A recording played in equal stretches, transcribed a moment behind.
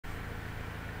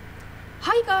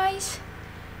Hi guys!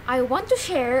 I want to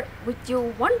share with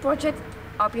you one project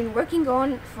I've been working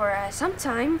on for some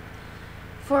time.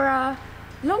 For a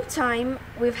long time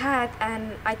we've had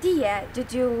an idea to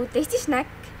do tasty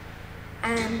snack,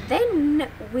 and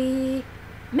then we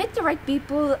met the right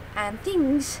people and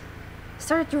things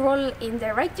started to roll in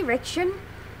the right direction.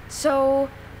 So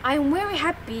I'm very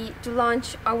happy to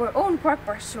launch our own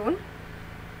kvarkbar soon,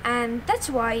 and that's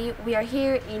why we are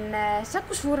here in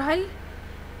Saku Suurhall,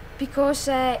 because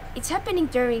it's happening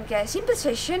during a simple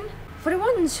session. For the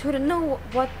ones who don't know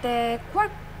what the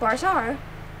kvarkbars are,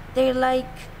 they're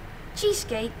like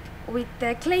cheesecake with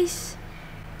glaze.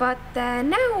 But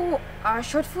now a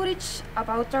short footage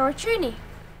about our journey.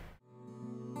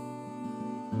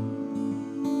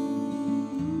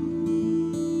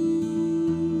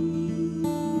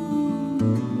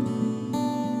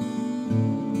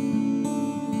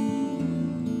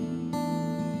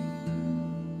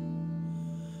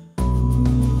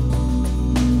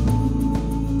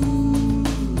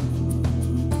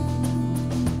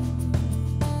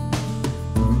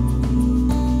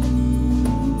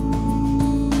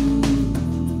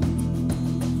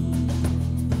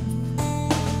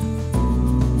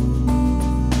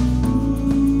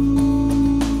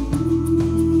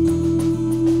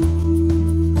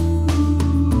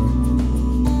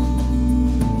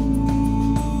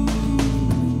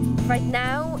 Right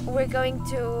now we're going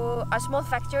to a small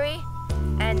factory,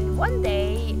 and one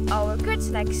day our good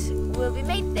snacks will be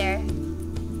made there.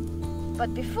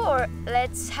 But before,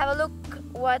 let's have a look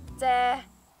what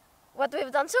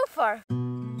we've done so far.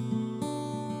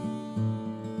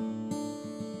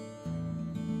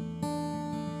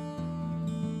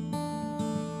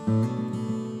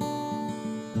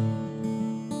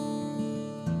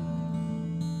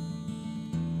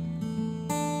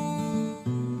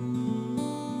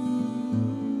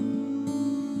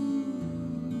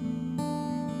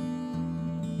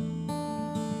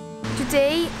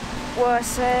 Today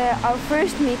was our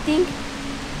first meeting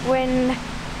when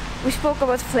we spoke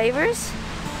about flavors.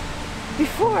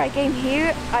 Before I came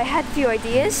here I had few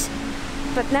ideas,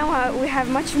 but now we have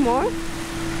much more.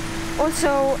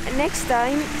 Also, next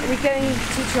time we're going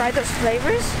to try those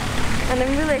flavors and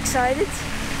I'm really excited.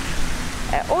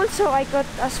 Also, I got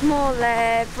a small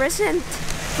present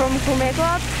from Home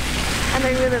Club, and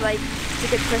I really like to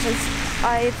get presents.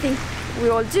 I think we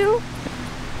all do.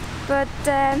 But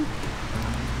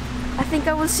I think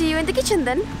I will see you in the kitchen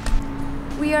then.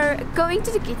 We are going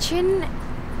to the kitchen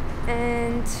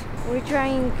and we're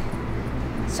trying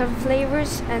some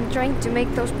flavors and trying to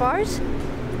make those bars.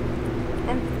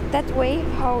 And that way,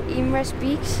 how Imre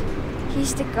speaks,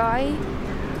 he's the guy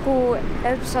who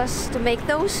helps us to make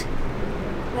those.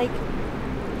 Like,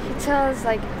 he tells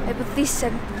like, I put this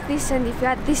and this, and if you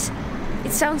add this,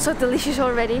 it sounds so delicious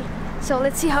already. So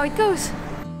let's see how it goes.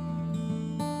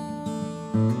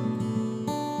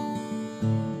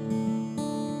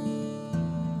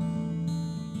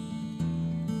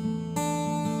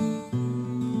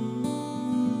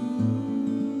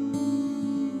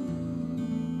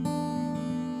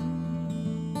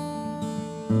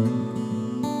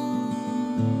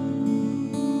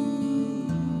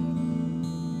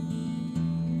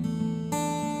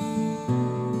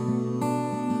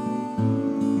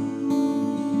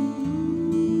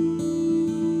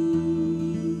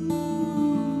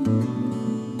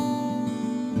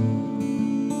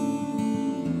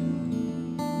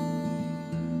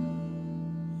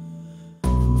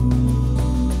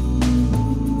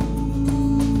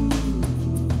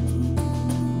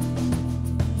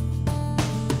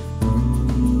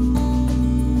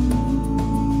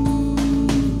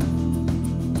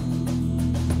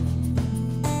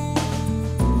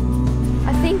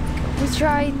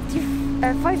 Tried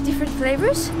 5 different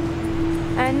flavors,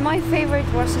 and my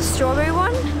favorite was the strawberry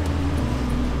one,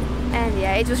 and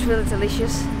yeah, it was really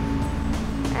delicious.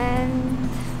 And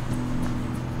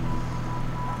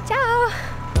ciao!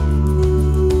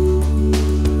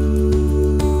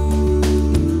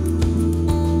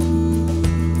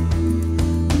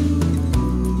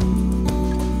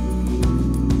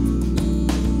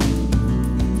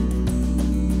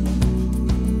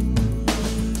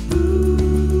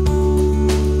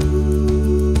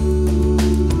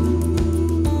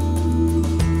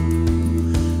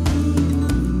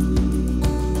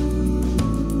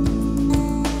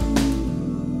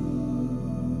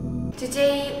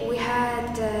 Today we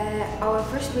had our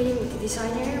first meeting with the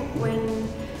designer when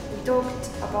we talked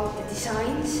about the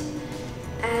designs,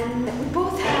 and we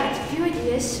both had a few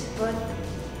ideas, but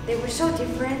they were so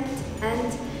different,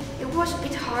 and it was a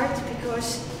bit hard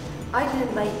because I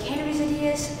didn't like Henry's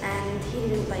ideas and he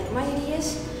didn't like my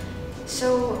ideas.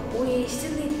 So we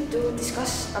still need to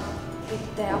discuss a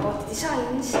bit about the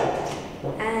designs,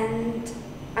 and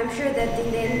I'm sure that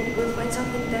in the end we'll find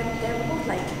something that we both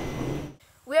like.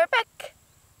 We are back,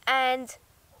 and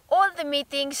all the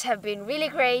meetings have been really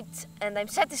great, and I'm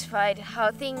satisfied how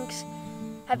things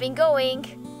have been going.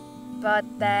 But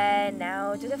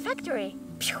now to the factory.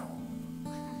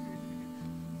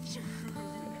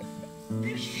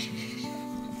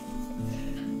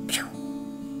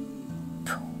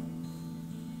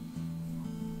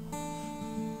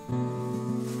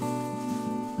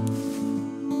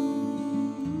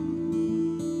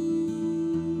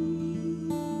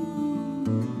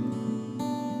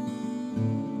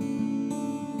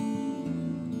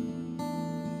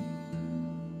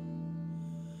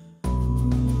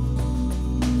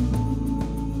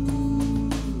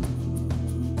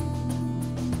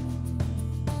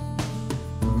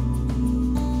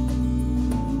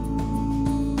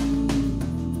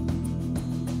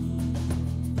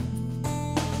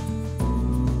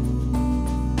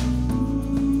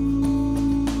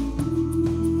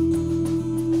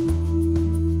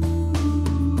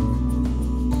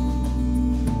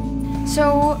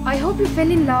 So I hope you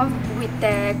fell in love with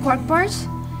the kvarkbars.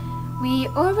 We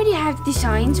already have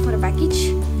designs for the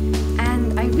package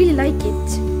and I really like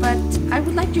it, but I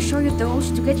would like to show you those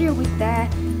together with the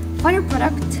final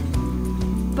product.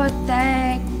 But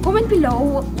comment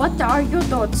below what are your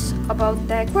thoughts about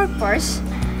the kvarkbars,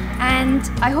 and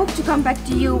I hope to come back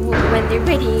to you when they're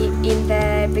ready in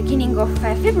the beginning of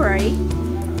February.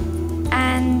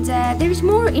 And there is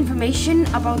more information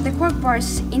about the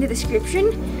kvarkbars in the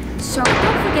description. So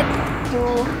don't forget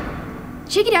to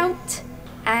check it out,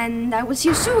 and I will see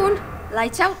you soon.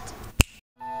 Lights out!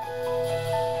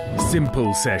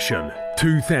 Simple Session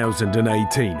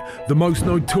 2018. The most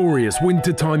notorious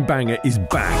wintertime banger is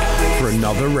back for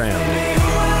another round.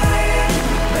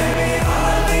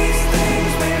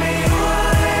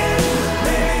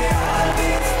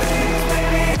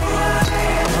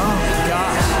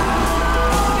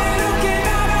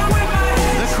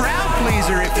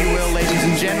 If you will, ladies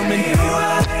and gentlemen.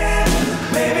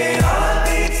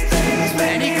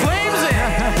 And he claims it!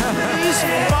 He's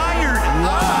fired!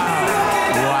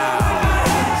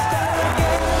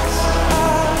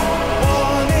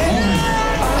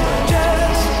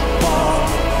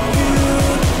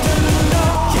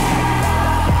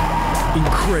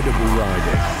 Incredible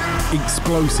riding,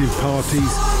 explosive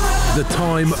parties, the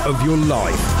time of your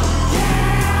life.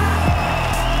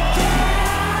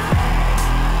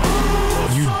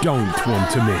 Don't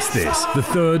want to miss this. The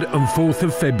 3rd and 4th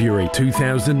of February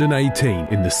 2018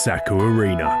 in the Saku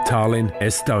Arena, Tallinn,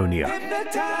 Estonia.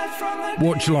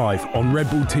 Watch live on Red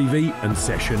Bull TV and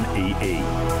Session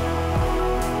EE.